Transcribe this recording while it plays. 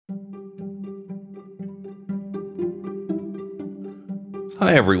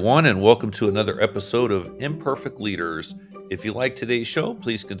Hi, everyone, and welcome to another episode of Imperfect Leaders. If you like today's show,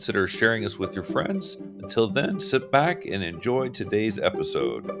 please consider sharing us with your friends. Until then, sit back and enjoy today's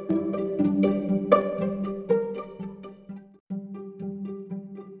episode.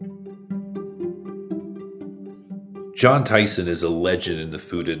 John Tyson is a legend in the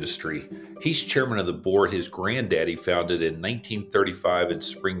food industry. He's chairman of the board his granddaddy founded in 1935 in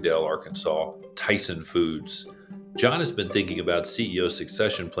Springdale, Arkansas, Tyson Foods. John has been thinking about CEO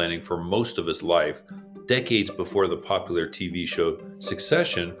succession planning for most of his life, decades before the popular TV show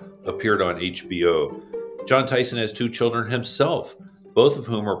Succession appeared on HBO. John Tyson has two children himself, both of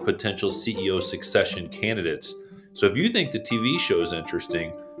whom are potential CEO succession candidates. So if you think the TV show is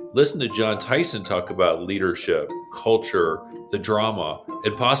interesting, listen to John Tyson talk about leadership, culture, the drama,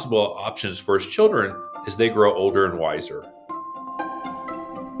 and possible options for his children as they grow older and wiser.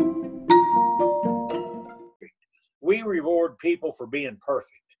 We reward people for being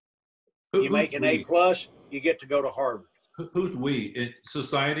perfect. You make an A+, you get to go to Harvard. Who's we? In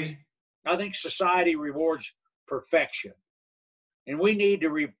society? I think society rewards perfection. And we need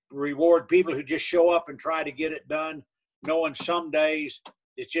to reward people who just show up and try to get it done, knowing some days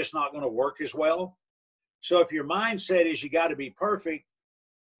it's just not going to work as well. So if your mindset is you got to be perfect,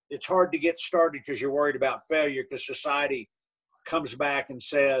 it's hard to get started because you're worried about failure, because society comes back and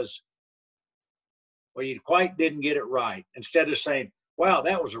says, well, you quite didn't get it right. Instead of saying, wow,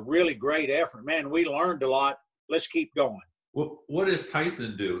 that was a really great effort. Man, we learned a lot. Let's keep going. Well, what does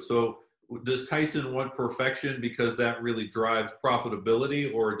Tyson do? So does Tyson want perfection because that really drives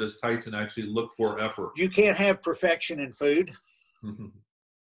profitability, or does Tyson actually look for effort? You can't have perfection in food.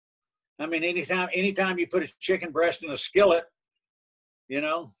 I mean, anytime you put a chicken breast in a skillet,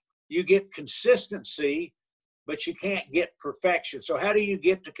 you get consistency, but you can't get perfection. So how do you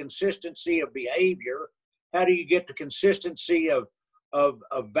get to consistency of behavior? How do you get to consistency of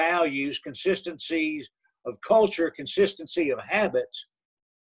values, consistencies of culture, consistency of habits,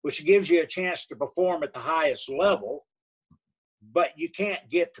 which gives you a chance to perform at the highest level, but you can't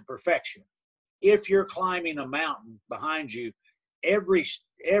get to perfection. If you're climbing a mountain behind you, every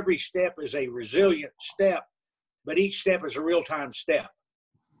step is a resilient step, but each step is a real-time step.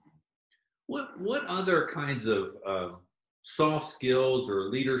 What other kinds of soft skills or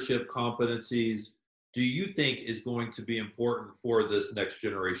leadership competencies do you think is going to be important for this next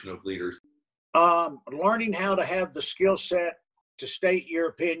generation of leaders? Learning how to have the skill set to state your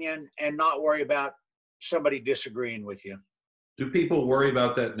opinion and not worry about somebody disagreeing with you. Do people worry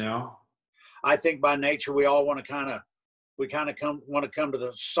about that now? I think by nature we all want to come to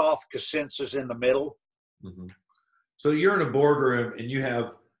the soft consensus in the middle. Mm-hmm. So you're in a boardroom and you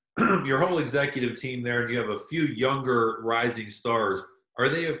have your whole executive team there, and you have a few younger rising stars. Are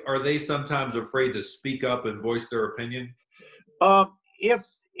they sometimes afraid to speak up and voice their opinion?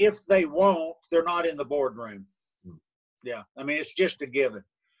 If they won't, they're not in the boardroom. Yeah, I mean, it's just a given.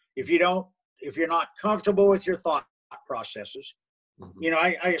 If you're not comfortable with your thought processes,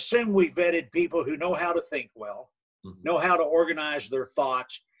 I assume we vetted people who know how to think well, know how to organize their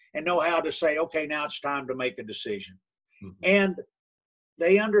thoughts, and know how to say, okay, now it's time to make a decision. And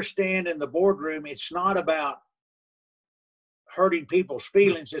they understand in the boardroom, it's not about hurting people's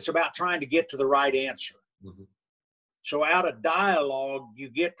feelings. It's about trying to get to the right answer. So out of dialogue, you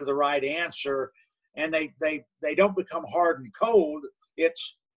get to the right answer, and they don't become hard and cold.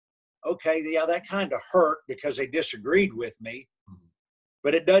 It's, okay, yeah, that kind of hurt because they disagreed with me,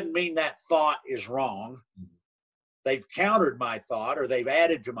 but it doesn't mean that thought is wrong. They've countered my thought, or they've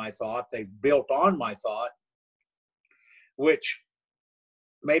added to my thought. They've built on my thought, which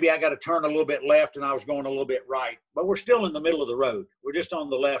maybe I got to turn a little bit left and I was going a little bit right, but we're still in the middle of the road. We're just on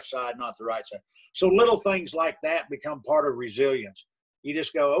the left side, not the right side. So little things like that become part of resilience. You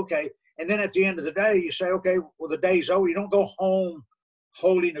just go, okay. And then at the end of the day, you say, okay, well, the day's over. You don't go home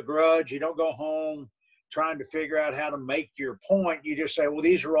holding a grudge. You don't go home trying to figure out how to make your point. You just say, well,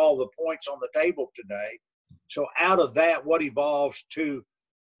 these are all the points on the table today. So out of that, what evolves to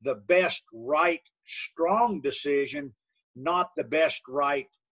the best, right, strong decision, not the best, right,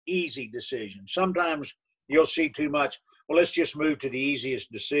 easy decision. Sometimes you'll see too much, well, let's just move to the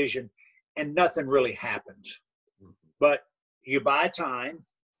easiest decision, and nothing really happens. But you buy time,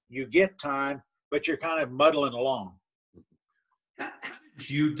 you get time, but you're kind of muddling along. How did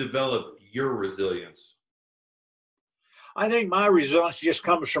you develop your resilience? I think my resilience just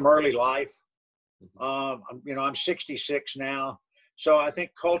comes from early life. I'm 66 now. So I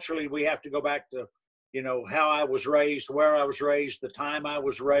think culturally we have to go back to, how I was raised, where I was raised, the time I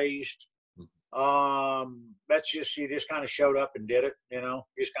was raised. That's just, you just kind of showed up and did it, you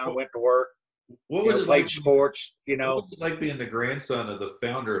just kind of went to work. What was it played like? sports, What was it like being the grandson of the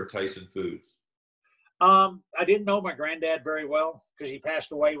founder of Tyson Foods? I didn't know my granddad very well because he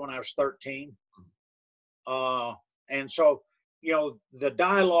passed away when I was 13. And so, the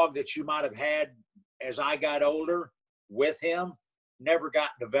dialogue that you might have had as I got older with him never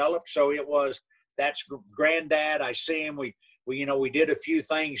got developed. So that's granddad. I see him. We did a few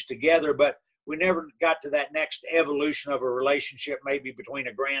things together, but we never got to that next evolution of a relationship, maybe between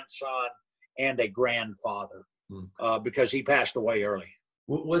a grandson and a grandfather, because he passed away early.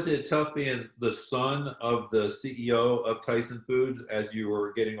 Was it tough being the son of the CEO of Tyson Foods as you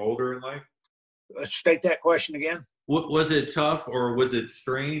were getting older in life? State that question again. Was it tough, or was it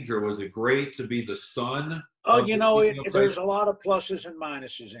strange, or was it great to be the son? Oh, there's a lot of pluses and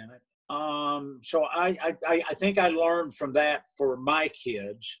minuses in it. So I think I learned from that for my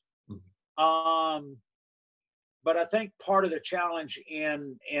kids. But I think part of the challenge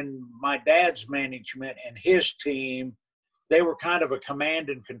in my dad's management and his team, they were kind of a command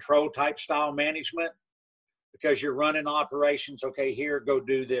and control type style management, because you're running operations. Okay, here, go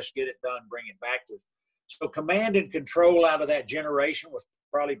do this, get it done, bring it back to us. So command and control out of that generation was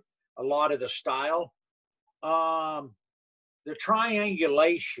probably a lot of the style. The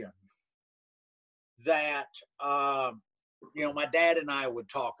triangulation that, my dad and I would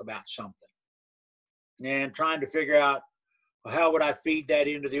talk about something and trying to figure out, how would I feed that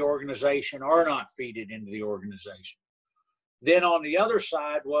into the organization or not feed it into the organization? Then on the other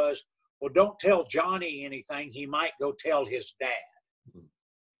side was, well, don't tell Johnny anything. He might go tell his dad.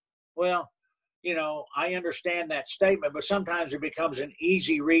 Well, I understand that statement, but sometimes it becomes an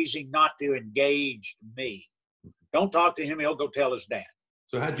easy reason not to engage me. Don't talk to him. He'll go tell his dad.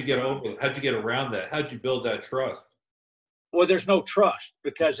 So how'd you get over it? How'd you get around that? How'd you build that trust? Well, there's no trust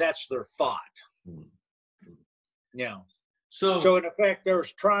because that's their thought. So in effect,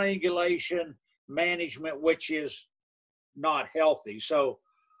 there's triangulation management, which is not healthy. So,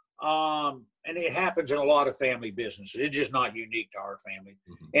 and it happens in a lot of family businesses. It's just not unique to our family.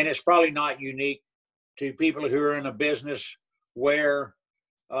 And it's probably not unique to people who are in a business where,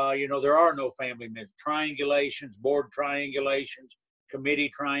 there are no family members. Triangulations, board triangulations,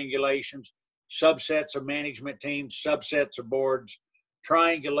 committee triangulations, subsets of management teams, subsets of boards.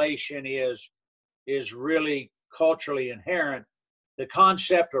 Triangulation is really culturally inherent. The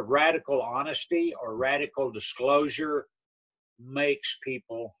concept of radical honesty or radical disclosure makes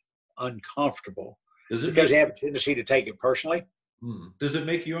people uncomfortable because they have a tendency to take it personally. Does it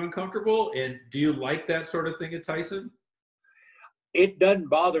make you uncomfortable? And do you like that sort of thing at Tyson? It doesn't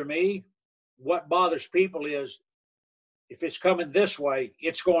bother me. What bothers people is if it's coming this way,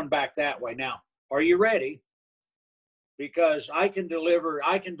 it's going back that way. Now, are you ready? Because I can deliver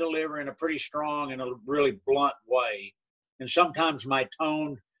in a pretty strong and a really blunt way. And sometimes my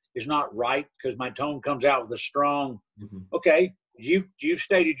tone is not right because my tone comes out with a strong, okay, you've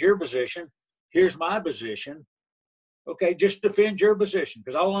stated your position. Here's my position. Okay, just defend your position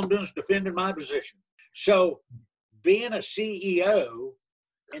because all I'm doing is defending my position. So being a CEO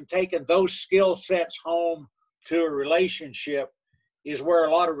and taking those skill sets home to a relationship is where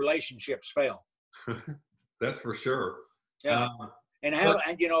a lot of relationships fail. That's for sure. Yeah.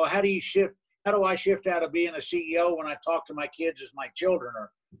 How do I shift out of being a CEO when I talk to my kids as my children?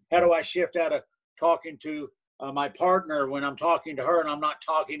 Or how do I shift out of talking to my partner when I'm talking to her and I'm not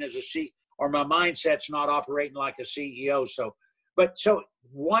talking as a CEO, or my mindset's not operating like a CEO? So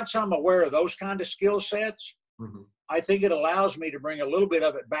once I'm aware of those kind of skill sets, I think it allows me to bring a little bit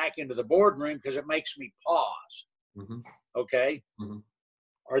of it back into the boardroom because it makes me pause. Okay.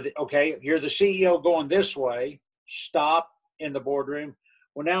 Okay, you're the CEO going this way. Stop in the boardroom.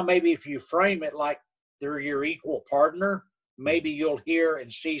 Well, now maybe if you frame it like they're your equal partner, maybe you'll hear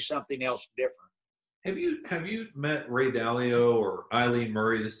and see something else different. Have you met Ray Dalio or Eileen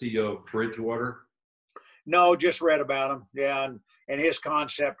Murray, the CEO of Bridgewater? No, just read about him. Yeah, and his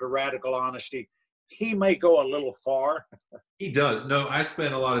concept of radical honesty. He may go a little far. He does. No, I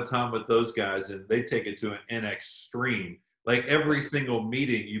spent a lot of time with those guys, and they take it to an extreme. Like every single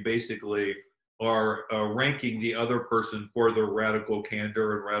meeting, you basically are ranking the other person for their radical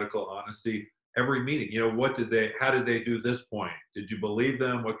candor and radical honesty. Every meeting, how did they do this point? Did you believe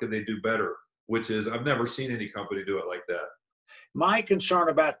them? What could they do better? Which is, I've never seen any company do it like that. My concern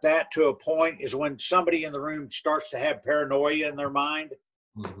about that to a point is when somebody in the room starts to have paranoia in their mind.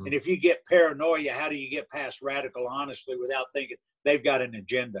 And if you get paranoia, how do you get past radical honesty without thinking they've got an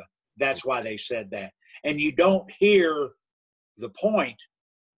agenda? That's why they said that. And you don't hear the point.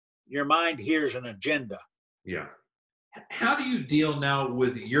 Your mind hears an agenda. Yeah. How do you deal now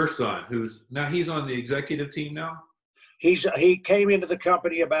with your son, he's on the executive team now? He came into the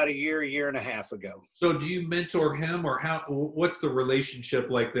company about a year and a half ago. So do you mentor him, or what's the relationship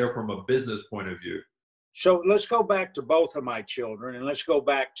like there from a business point of view? So let's go back to both of my children, and let's go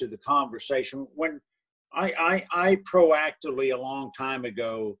back to the conversation. When I proactively, a long time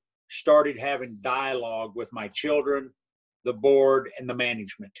ago, started having dialogue with my children, the board, and the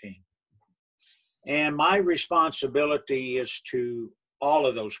management team. And my responsibility is to all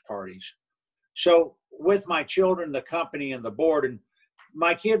of those parties. So with my children, the company, and the board, and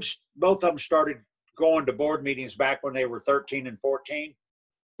my kids, both of them started going to board meetings back when they were 13 and 14.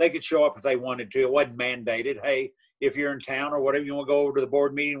 They could show up if they wanted to. It wasn't mandated. Hey, if you're in town or whatever, you want to go over to the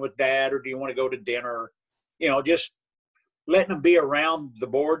board meeting with dad, or do you want to go to dinner? You know, just letting them be around the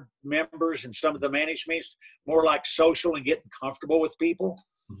board members and some of the managements, more like social and getting comfortable with people,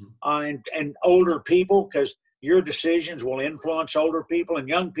 and older people, because your decisions will influence older people, and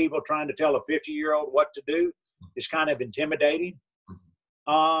young people trying to tell a 50-year-old what to do is kind of intimidating.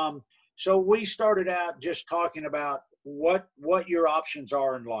 So we started out just talking about what your options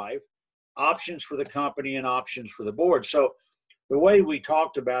are in life, options for the company and options for the board. So the way we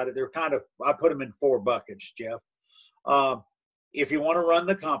talked about it, they're kind of, I put them in 4 buckets, Jeff. If you want to run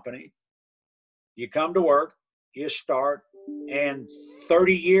the company, you come to work, you start, and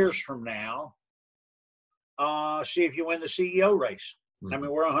 30 years from now, see if you win the CEO race. I mean,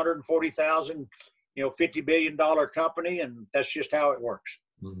 we're 140,000, $50 billion company, and that's just how it works.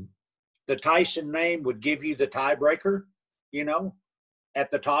 The Tyson name would give you the tiebreaker, at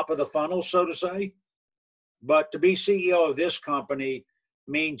the top of the funnel, so to say. But to be CEO of this company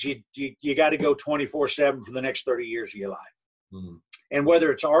means you got to go 24/7 for the next 30 years of your life. And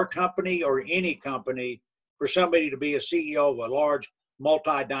whether it's our company or any company, for somebody to be a CEO of a large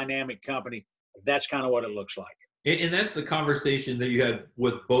multi-dynamic company, that's kind of what it looks like. And that's the conversation that you had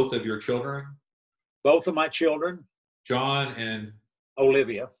with both of your children? Both of my children. John and?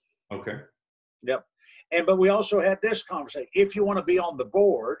 Olivia. Okay. Yep. But we also had this conversation. If you want to be on the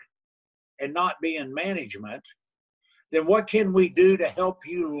board and not be in management, then what can we do to help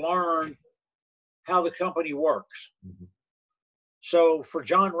you learn how the company works? So for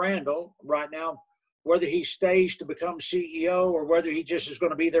John Randall right now, whether he stays to become CEO or whether he just is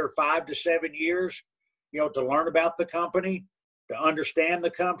going to be there 5 to 7 years, to learn about the company, to understand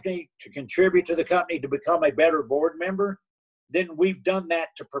the company, to contribute to the company, to become a better board member, then we've done that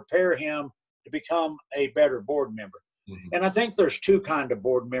to prepare him to become a better board member. And I think there's 2 kinds of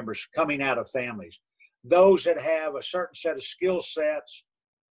board members coming out of families. Those that have a certain set of skill sets,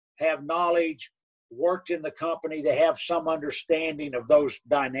 have knowledge, worked in the company, they have some understanding of those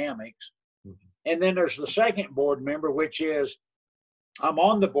dynamics. And then there's the second board member, which is, I'm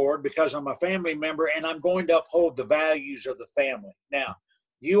on the board because I'm a family member and I'm going to uphold the values of the family. Now,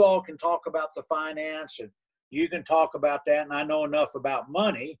 you all can talk about the finance and you can talk about that, and I know enough about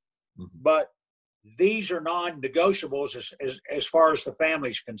money, but these are non-negotiables as far as the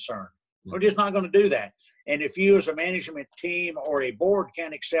family's concerned. We're just not going to do that. And if you as a management team or a board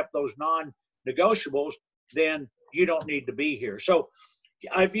can't accept those non-negotiables, then you don't need to be here. So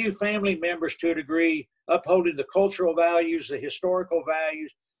I view family members to a degree upholding the cultural values, the historical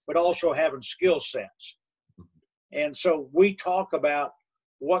values, but also having skill sets. And so we talk about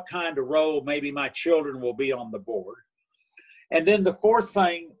what kind of role maybe my children will be on the board. And then the fourth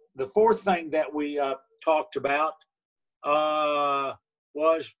thing that we talked about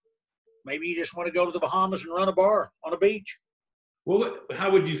was maybe you just want to go to the Bahamas and run a bar on a beach. Well,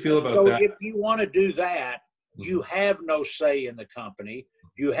 how would you feel about that? So if you want to do that, you have no say in the company.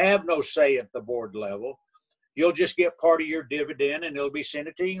 You have no say at the board level. You'll just get part of your dividend and it'll be sent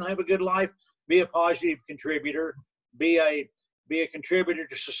to you. You'll have a good life, be a positive contributor, be a contributor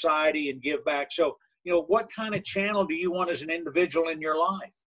to society and give back. So, what kind of channel do you want as an individual in your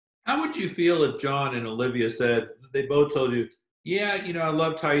life? How would you feel if John and Olivia said, they both told you, yeah, I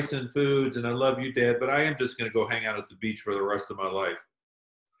love Tyson Foods and I love you, Dad, but I am just going to go hang out at the beach for the rest of my life?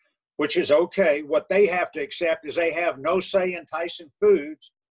 Which is okay. What they have to accept is they have no say in Tyson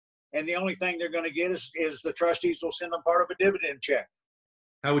Foods, and the only thing they're going to get is the trustees will send them part of a dividend check.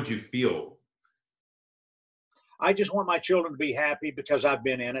 How would you feel? I just want my children to be happy because I've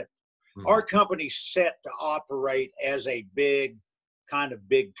been in it. Our company's set to operate as a big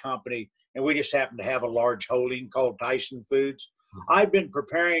company, and we just happen to have a large holding called Tyson Foods. I've been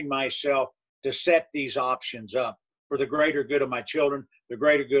preparing myself to set these options up for the greater good of my children, the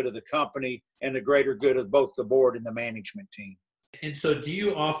greater good of the company, and the greater good of both the board and the management team. And so do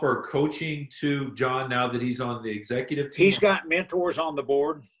you offer coaching to John now that he's on the executive team? He's got mentors on the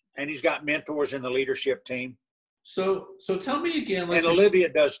board, and he's got mentors in the leadership team. So tell me again. And Olivia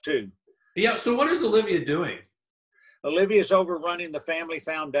does too. Yeah, so what is Olivia doing? Olivia's over running the family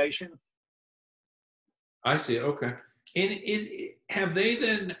foundation. I see. Okay. And have they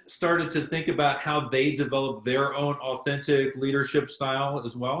then started to think about how they develop their own authentic leadership style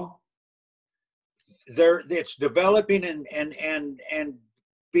as well? It's developing and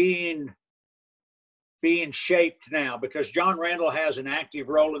being shaped now, because John Randall has an active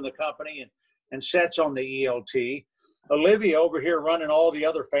role in the company and sets on the ELT. Olivia over here running all the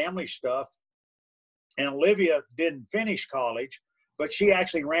other family stuff. And Olivia didn't finish college, but she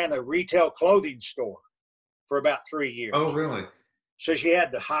actually ran a retail clothing store for about 3 years. Oh, really? So she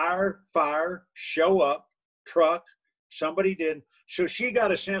had to hire, fire, show up, truck. Somebody did. So she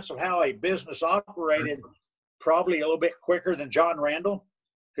got a sense of how a business operated probably a little bit quicker than John Randall,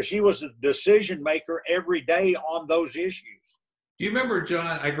 because she was the decision maker every day on those issues. Do you remember,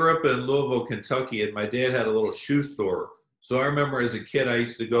 John, I grew up in Louisville, Kentucky, and my dad had a little shoe store. So I remember as a kid, I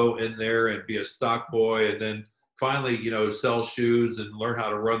used to go in there and be a stock boy, and then finally, sell shoes and learn how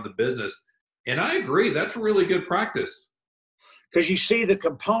to run the business. And I agree, that's a really good practice. Because you see the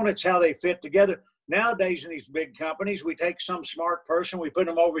components, how they fit together. Nowadays in these big companies, we take some smart person, we put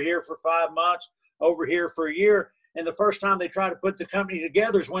them over here for 5 months, over here for a year. And the first time they try to put the company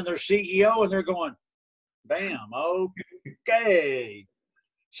together is when they're CEO, and they're going, bam, okay.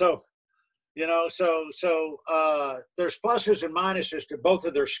 So, there's pluses and minuses to both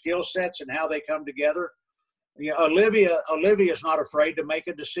of their skill sets and how they come together. Olivia is not afraid to make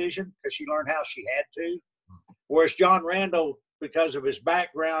a decision because she learned how she had to. Whereas John Randall, because of his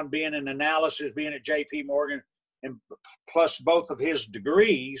background, being in analysis, being at J.P. Morgan, and plus both of his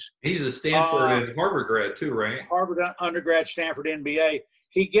degrees. He's a Stanford and Harvard grad too, right? Harvard undergrad, Stanford MBA.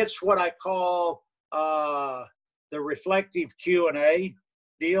 He gets what I call the reflective Q&A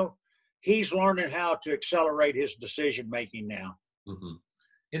deal. He's learning how to accelerate his decision-making now. Mm-hmm.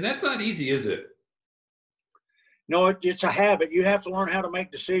 And that's not easy, is it? No, it's a habit. You have to learn how to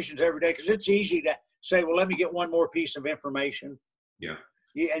make decisions every day, because it's easy to say, well, let me get one more piece of information. Yeah.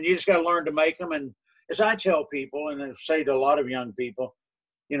 And you just got to learn to make them. And as I tell people, and I say to a lot of young people,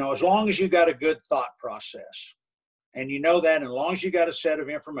 as long as you got a good thought process, and that, and as long as you got a set of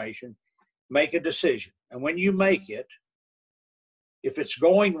information, make a decision. And when you make it, if it's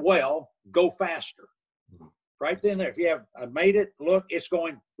going well, go faster. Mm-hmm. Right then there. If you have, I made it, look, it's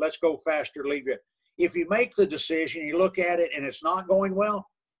going, let's go faster, leave it. If you make the decision, you look at it and it's not going well,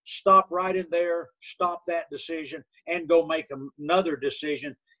 stop right in there, stop that decision, and go make another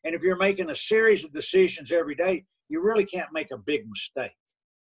decision. And if you're making a series of decisions every day, you really can't make a big mistake.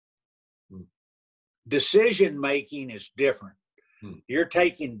 Hmm. Decision making is different. Hmm. You're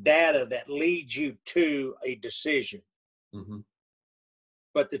taking data that leads you to a decision. Mm-hmm.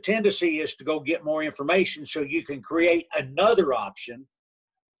 But the tendency is to go get more information so you can create another option,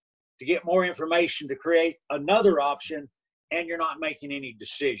 to get more information to create another option, and you're not making any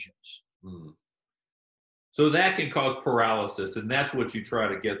decisions. Mm. So that can cause paralysis, and that's what you try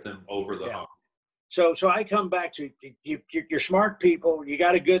to get them over the hump. So I come back to you're smart people. You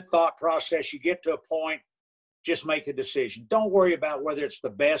got a good thought process. You get to a point, just make a decision. Don't worry about whether it's the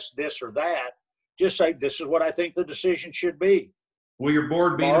best, this or that. Just say, this is what I think the decision should be. Will your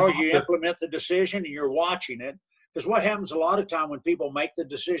board be tomorrow? You implement the decision, and you're watching it. Because what happens a lot of time when people make the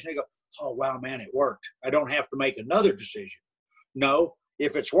decision, they go, oh, wow, man, it worked. I don't have to make another decision. No,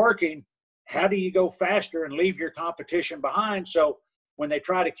 if it's working, how do you go faster and leave your competition behind? So when they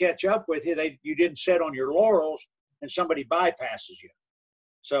try to catch up with you, you didn't sit on your laurels and somebody bypasses you.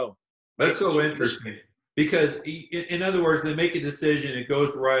 So that's so interesting, because in other words, they make a decision, it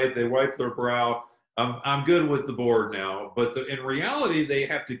goes right, they wipe their brow. I'm good with the board now, but in reality, they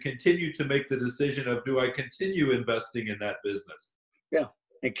have to continue to make the decision of, do I continue investing in that business? Yeah,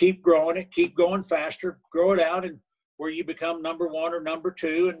 and keep growing it, keep going faster, grow it out, and where you become number one or number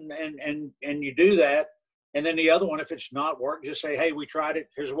two, and you do that. And then the other one, if it's not working, just say, hey, we tried it.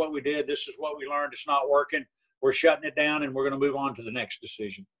 Here's what we did. This is what we learned. It's not working. We're shutting it down, and we're going to move on to the next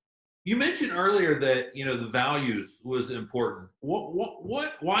decision. You mentioned earlier that, the values was important.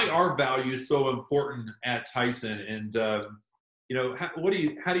 Why are values so important at Tyson? And, how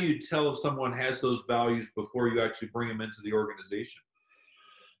do you tell if someone has those values before you actually bring them into the organization?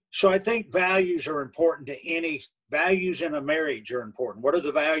 So I think values are important values in a marriage are important. What are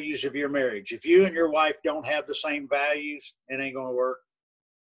the values of your marriage? If you and your wife don't have the same values, it ain't going to work.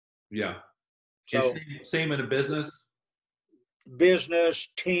 Yeah. So same in a business? Business,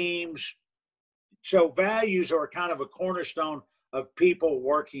 teams. So values are kind of a cornerstone of people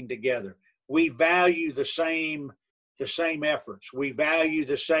working together. We value the same efforts. We value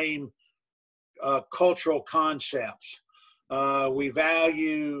the same cultural concepts. We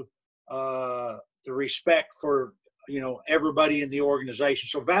value the respect for everybody in the organization.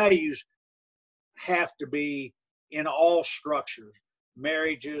 So values have to be in all structures: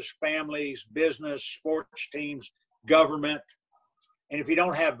 marriages, families, business, sports teams, government. And if you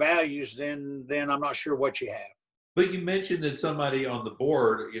don't have values, then I'm not sure what you have. But you mentioned that somebody on the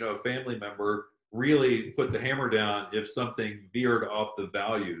board, a family member, really put the hammer down if something veered off the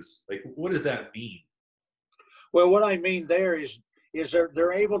values. Like, what does that mean? Well, what I mean there is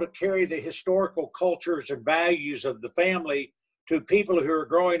they're able to carry the historical cultures and values of the family to people who are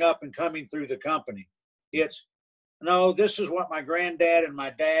growing up and coming through the company. It's, no, this is what my granddad and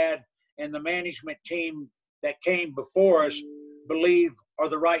my dad and the management team that came before us believe are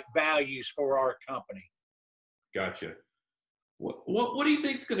the right values for our company. Gotcha. What do you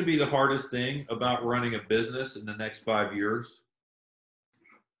think is going to be the hardest thing about running a business in the next 5 years?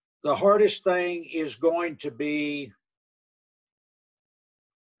 The hardest thing is going to be,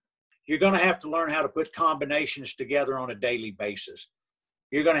 you're going to have to learn how to put combinations together on a daily basis.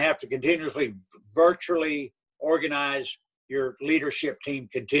 You're going to have to continuously virtually organize your leadership team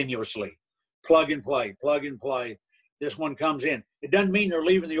continuously. Plug and play, plug and play. This one comes in. It doesn't mean they're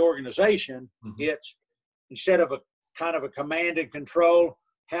leaving the organization. Mm-hmm. It's, instead of a kind of a command and control,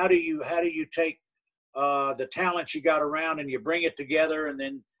 how do you take the talents you got around and you bring it together, and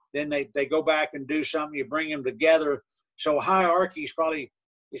then they go back and do something, you bring them together. So hierarchy is probably,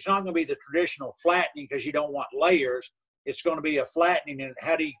 it's not going to be the traditional flattening because you don't want layers. It's going to be a flattening. And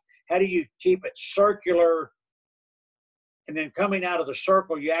how do you keep it circular? And then coming out of the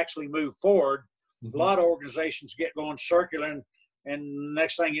circle, you actually move forward. Mm-hmm. A lot of organizations get going circular, and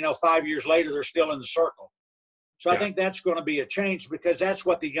next thing you know, 5 years later, they're still in the circle. So yeah. I think that's going to be a change, because that's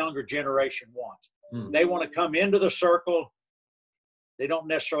what the younger generation wants. Mm-hmm. They want to come into the circle. They don't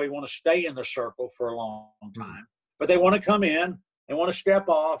necessarily want to stay in the circle for a long time, but they want to come in. They want to step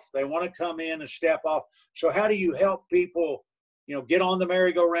off. They want to come in and step off. So how do you help people, get on the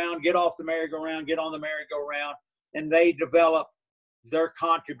merry-go-round, get off the merry-go-round, get on the merry-go-round, and they develop their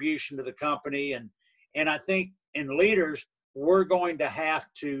contribution to the company. And I think in leaders, we're going to have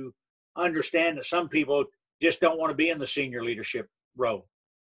to understand that some people just don't want to be in the senior leadership role.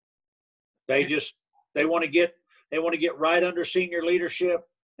 They want to get right under senior leadership,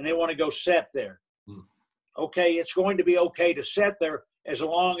 and they want to go set there. Okay, it's going to be okay to set there as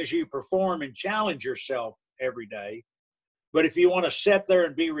long as you perform and challenge yourself every day. But if you want to sit there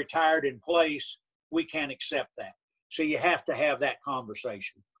and be retired in place, we can't accept that. So you have to have that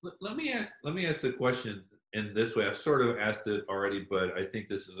conversation. Let me ask the question in this way. I've sort of asked it already, but I think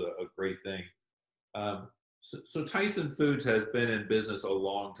this is a great thing. So Tyson Foods has been in business a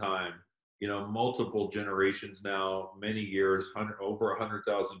long time. Multiple generations now, many years, over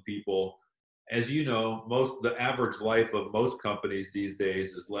 100,000 people. As you know, the average life of most companies these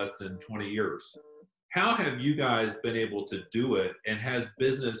days is less than 20 years. How have you guys been able to do it, and has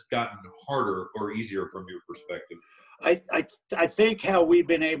business gotten harder or easier from your perspective? I think how we've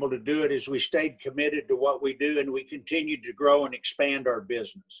been able to do it is we stayed committed to what we do, and we continued to grow and expand our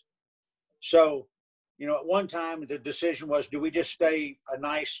business. So, at one time the decision was, do we just stay a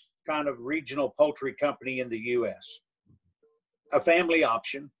nice kind of regional poultry company in the U.S., a family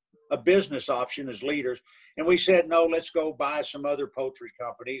option, a business option as leaders? And we said, no, let's go buy some other poultry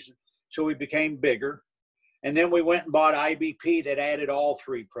companies. So we became bigger. And then we went and bought IBP that added all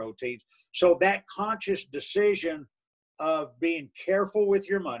three proteins. So that conscious decision of being careful with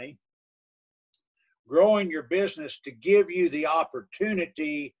your money, growing your business to give you the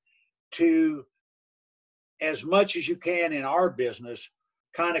opportunity to, as much as you can in our business,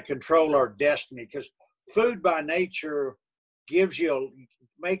 kind of control our destiny. Because food by nature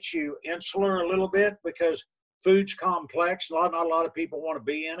makes you insular a little bit, because food's complex. Not a lot of people want to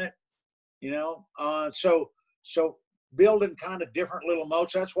be in it, so building kind of different little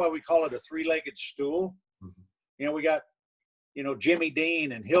moats. That's why we call it a three-legged stool. Mm-hmm. We got, Jimmy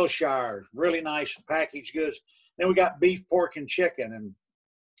Dean and Hillshire, really nice packaged goods. Then we got beef, pork, and chicken. And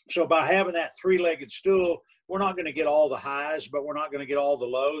so by having that three-legged stool, we're not going to get all the highs, but we're not going to get all the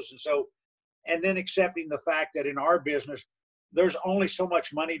lows. And then accepting the fact that in our business, there's only so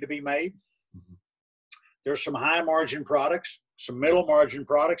much money to be made. Mm-hmm. There's some high margin products, some middle margin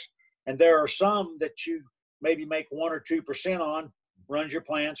products, and there are some that you maybe make 1 or 2% on, runs your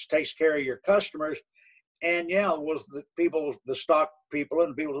plants, takes care of your customers. And the stock people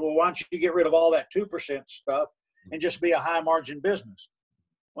and people say, well, why don't you get rid of all that 2% stuff and just be a high margin business?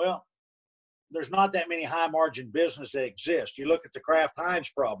 Well, there's not that many high margin businesses that exist. You look at the Kraft Heinz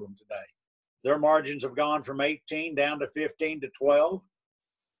problem today. Their margins have gone from 18 down to 15 to 12.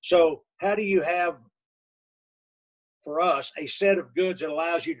 So how do you have, for us, a set of goods that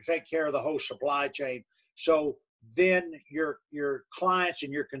allows you to take care of the whole supply chain? So then your clients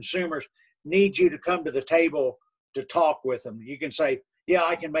and your consumers need you to come to the table to talk with them. You can say, yeah,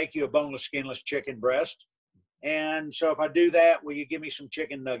 I can make you a boneless, skinless chicken breast. And so if I do that, will you give me some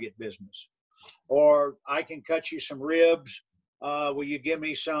chicken nugget business? Or I can cut you some ribs. Will you give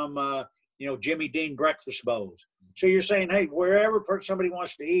me some, Jimmy Dean breakfast bowls? So you're saying, hey, wherever somebody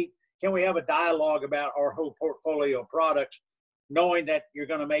wants to eat, can we have a dialogue about our whole portfolio of products, knowing that you're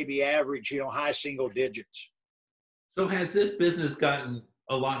going to maybe average, high single digits? So has this business gotten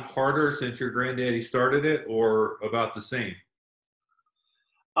a lot harder since your granddaddy started it, or about the same?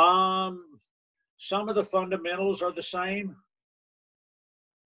 Some of the fundamentals are the same.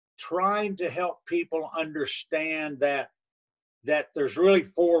 Trying to help people understand that there's really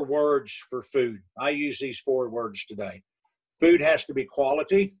 4 words for food. I use these 4 words today. Food has to be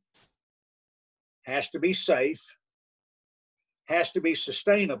quality, has to be safe, has to be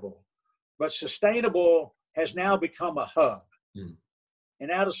sustainable. But sustainable has now become a hub.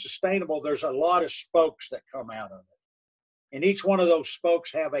 And out of sustainable, there's a lot of spokes that come out of it. And each one of those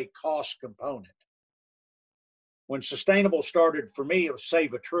spokes have a cost component. When sustainable started for me, it was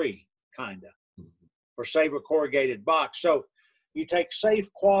save a tree, kind of, or save a corrugated box. So you take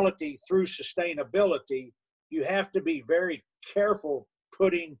safe quality through sustainability. You have to be very careful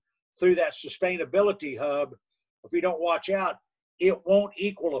putting through that sustainability hub. If you don't watch out, it won't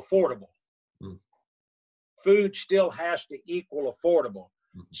equal affordable. Food still has to equal affordable.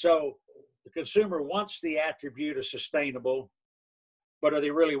 So the consumer wants the attribute of sustainable, but are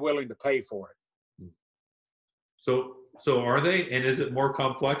they really willing to pay for it? So are they, and is it more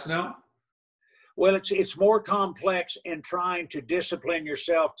complex now? Well, it's more complex in trying to discipline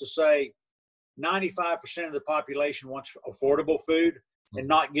yourself to say 95% of the population wants affordable food and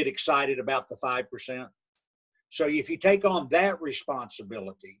not get excited about the 5%. So if you take on that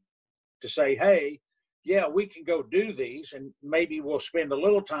responsibility to say, hey, yeah, we can go do these and maybe we'll spend a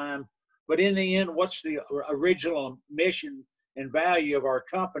little time, but in the end, what's the original mission and value of our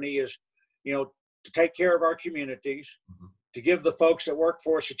company is, to take care of our communities, to give the folks that work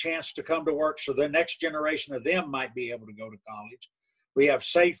for us a chance to come to work so the next generation of them might be able to go to college. We have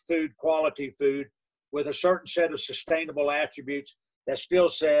safe food, quality food with a certain set of sustainable attributes that still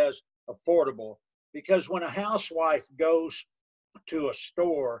says affordable. Because when a housewife goes to a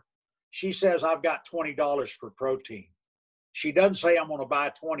store, she says, I've got $20 for protein. She doesn't say, I'm going to buy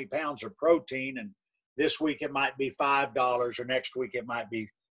 20 pounds of protein and this week it might be $5 or next week it might be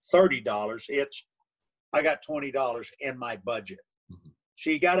 $30. It's, I got $20 in my budget. So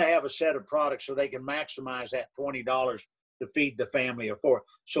you got to have a set of products so they can maximize that $20 to feed the family of 4.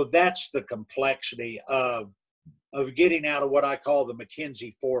 So that's the complexity of getting out of what I call the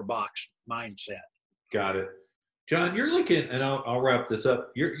McKinsey 4-box mindset. Got it. John, you're looking, and I'll wrap this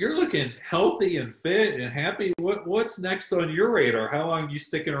up. You're looking healthy and fit and happy. What's next on your radar? How long are you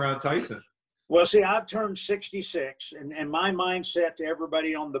sticking around Tyson? Well, see, I've turned 66, and my mindset to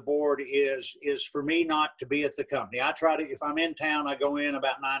everybody on the board is for me not to be at the company. I try to, if I'm in town, I go in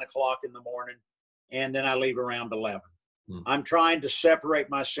about 9 o'clock in the morning, and then I leave around 11. I'm trying to separate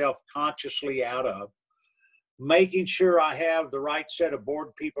myself consciously out of making sure I have the right set of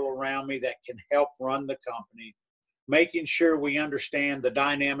board people around me that can help run the company, making sure we understand the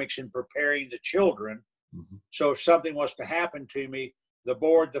dynamics in preparing the children. So if something was to happen to me, the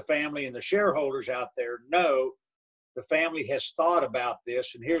board, the family, and the shareholders out there know the family has thought about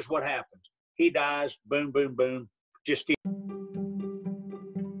this, and here's what happens. He dies, boom, boom, boom, just keep.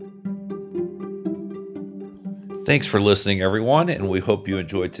 Thanks for listening, everyone, and we hope you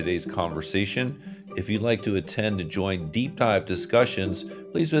enjoyed today's conversation. If you'd like to attend and join deep dive discussions,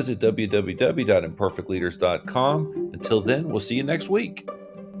 please visit www.imperfectleaders.com. Until then, we'll see you next week.